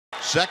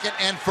second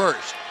and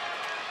first.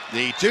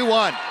 The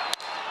 2-1.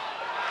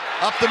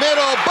 Up the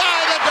middle, by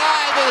the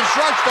dive, and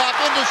shortstop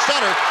into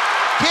center.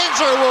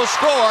 Kinsler will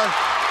score.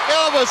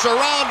 Elvis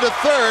around to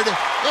third.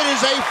 It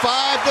is a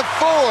 5-4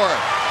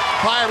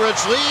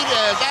 Pirates lead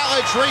as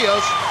Alex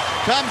Rios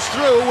comes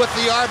through with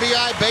the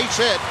RBI base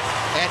hit.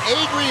 And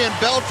Adrian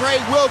Beltre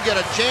will get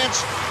a chance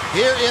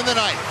here in the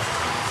ninth.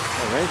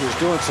 The Rangers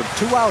doing some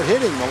two-out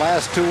hitting the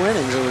last 2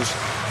 innings. It was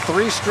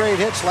 3 straight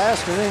hits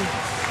last inning.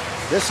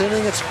 This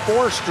inning, it's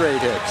 4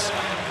 straight hits.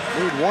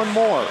 Need one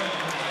more.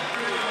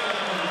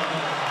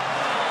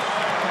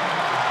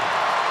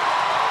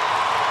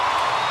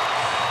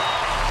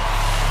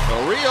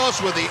 So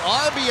Rios with the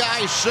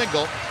RBI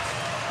single,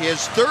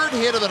 his 3rd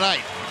hit of the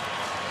night.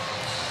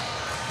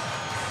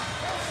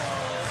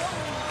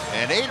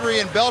 And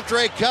Adrian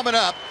Beltre coming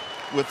up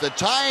with the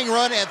tying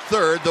run at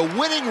 3rd, the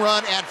winning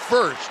run at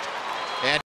 1st.